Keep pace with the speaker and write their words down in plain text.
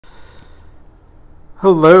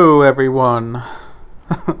Hello, everyone.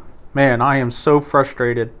 Man, I am so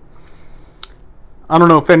frustrated. I don't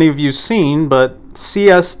know if any of you've seen, but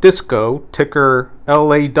CS Disco, ticker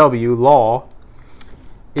LAW, Law,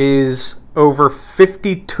 is over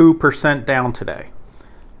 52% down today.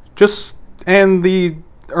 And the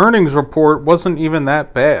earnings report wasn't even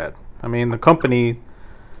that bad. I mean, this company,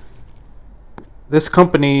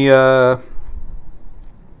 I'll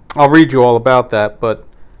read you all about that, but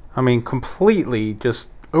I mean, completely just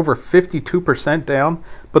over 52% down.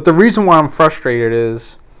 But the reason why I'm frustrated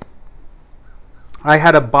is I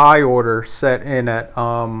had a buy order set in at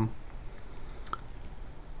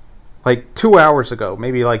like 2 hours ago,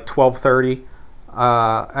 maybe like 12:30,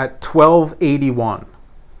 at 12.81,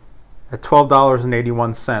 at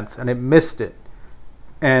 $12.81, and it missed it,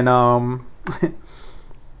 and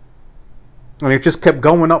and it just kept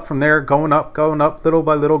going up from there, going up, little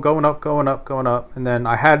by little, going up. And then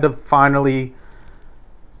I had to finally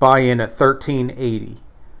buy in at 13.80.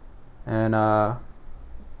 And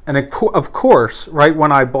of course, right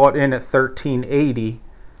when I bought in at 13.80,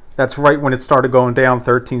 that's right when it started going down,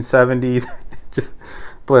 13.70.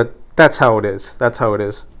 But that's how it is.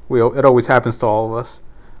 It always happens to all of us.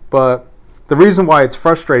 But the reason why it's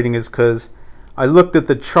frustrating is because I looked at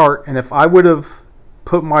the chart, and if I would have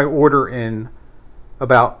put my order in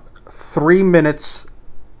about 3 minutes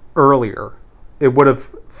earlier, it would have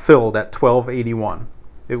filled at 12.81.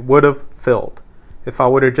 It would have filled if I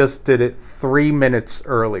would have just did it 3 minutes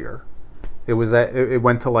earlier. It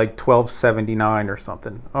went to like 12.79 or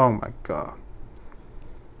something. Oh my god.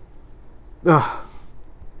 Ugh.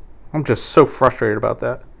 I'm just so frustrated about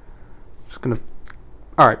that.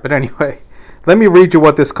 Alright, but anyway, let me read you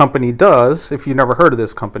what this company does if you've never heard of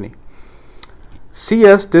this company.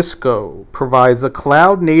 CS Disco provides a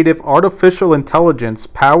cloud-native artificial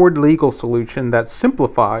intelligence-powered legal solution that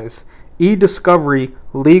simplifies e-discovery,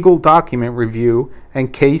 legal document review,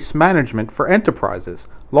 and case management for enterprises,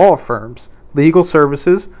 law firms, legal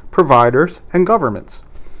services, providers, and governments.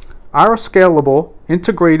 Our scalable,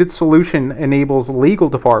 integrated solution enables legal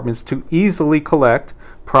departments to easily collect,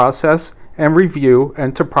 process, and review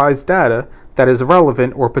enterprise data that is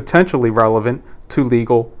relevant or potentially relevant to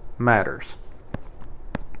legal matters.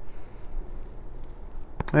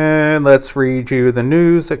 And let's read you the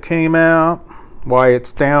news that came out, why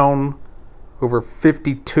it's down over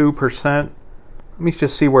 52%. Let me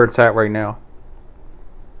just see where it's at right now.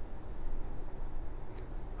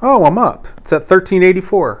 Oh, I'm up. It's at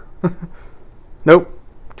 1384. Nope,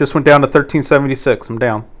 just went down to 1376. I'm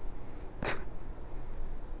down.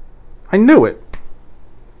 I knew it.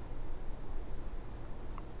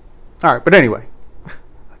 Alright, but anyway, I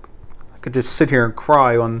could just sit here and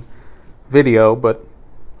cry on video, but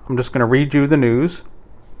I'm just going to read you the news.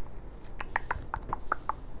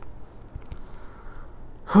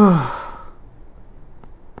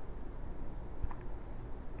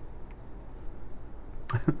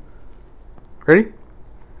 Ready?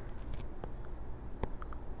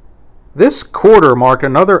 This quarter marked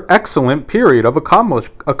another excellent period of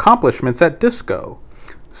accomplishments at Disco,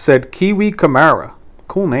 said Kiwi Kamara,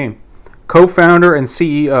 cool name, co-founder and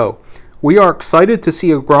CEO. We are excited to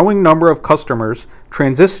see a growing number of customers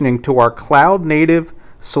transitioning to our cloud-native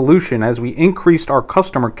solution as we increased our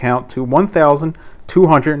customer count to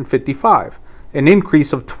 1,255, an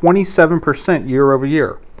increase of 27% year over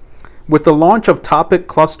year. With the launch of topic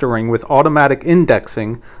clustering with automatic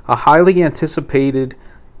indexing, a highly anticipated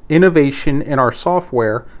innovation in our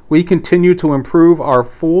software, we continue to improve our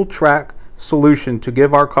full track solution to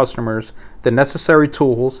give our customers the necessary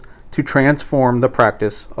tools to transform the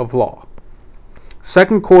practice of law.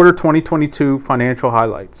 Second quarter 2022 financial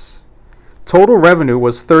highlights. Total revenue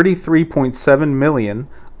was $33.7 million,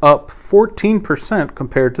 up 14%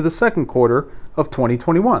 compared to the second quarter of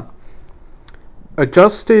 2021.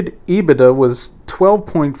 Adjusted EBITDA was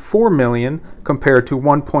 $12.4 million compared to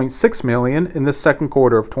 $1.6 million in the second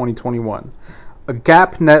quarter of 2021. A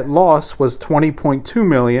GAAP net loss was $20.2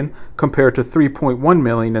 million compared to $3.1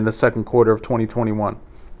 million in the second quarter of 2021.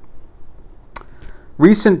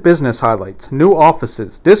 Recent business highlights. New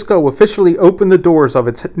offices. Disco officially opened the doors of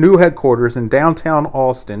its new headquarters in downtown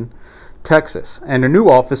Austin, Texas, and a new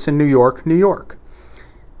office in New York, New York.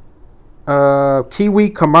 Kiwi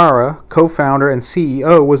Kamara, co-founder and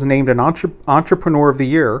CEO, was named an Entrepreneur of the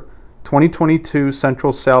Year 2022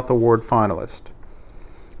 Central South Award finalist.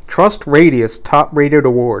 Trust Radius Top Rated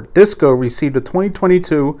Award. Disco received a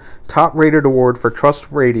 2022 Top Rated Award for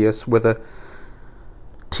Trust Radius with a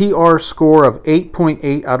TR score of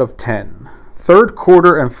 8.8 out of 10. Third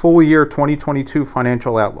quarter and full year 2022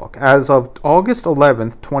 financial outlook. As of August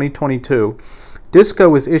 11th, 2022,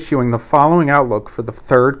 Disco is issuing the following outlook for the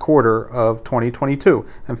third quarter of 2022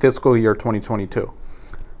 and fiscal year 2022.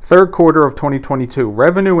 Third quarter of 2022,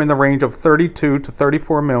 revenue in the range of 32 to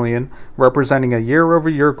 34 million, representing a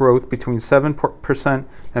year-over-year growth between 7%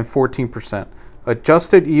 and 14%.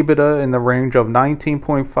 Adjusted EBITDA in the range of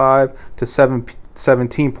 19.5 to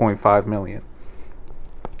 17.5 million.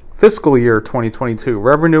 Fiscal year 2022,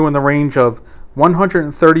 revenue in the range of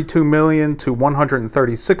 132 million to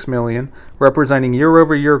 136 million, representing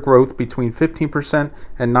year-over-year growth between 15%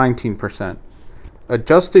 and 19%.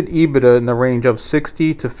 Adjusted EBITDA in the range of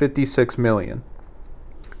 60 to 56 million.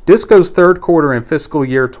 Disco's third quarter and fiscal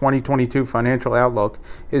year 2022 financial outlook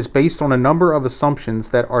is based on a number of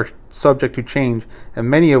assumptions that are subject to change, and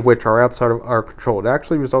many of which are outside of our control. It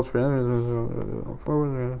actually results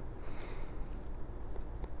for...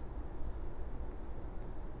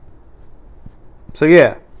 So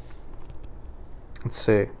yeah, let's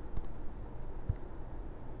see.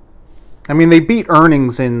 I mean, they beat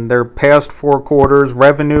earnings in their past 4 quarters.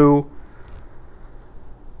 Revenue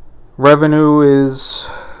is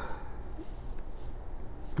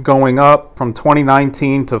going up from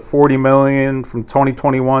 2019 to 40 million, from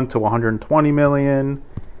 2021 to 120 million.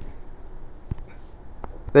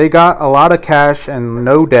 They got a lot of cash and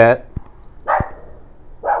no debt.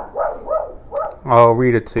 I'll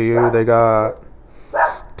read it to you. They got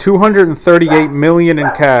 238 million in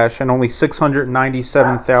cash and only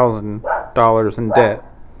 $697,000 in debt.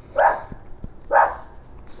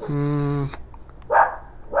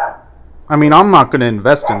 I mean, I'm not going to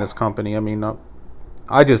invest in this company. I mean,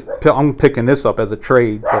 I'm picking this up as a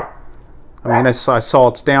trade, but I mean, I saw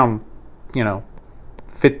it's down,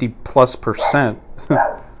 50+%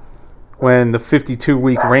 when the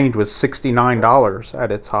 52-week range was $69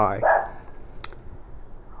 at its high.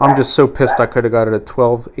 I'm just so pissed I could have got it at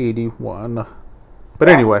 1281. But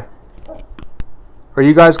anyway, are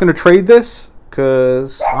you guys going to trade this?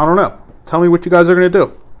 Because, I don't know. Tell me what you guys are going to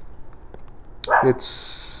do.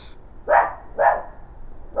 It's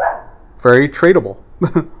very tradable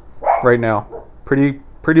right now. Pretty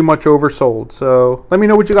much oversold. So let me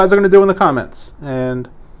know what you guys are going to do in the comments. And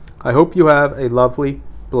I hope you have a lovely,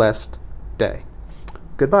 blessed day.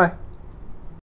 Goodbye.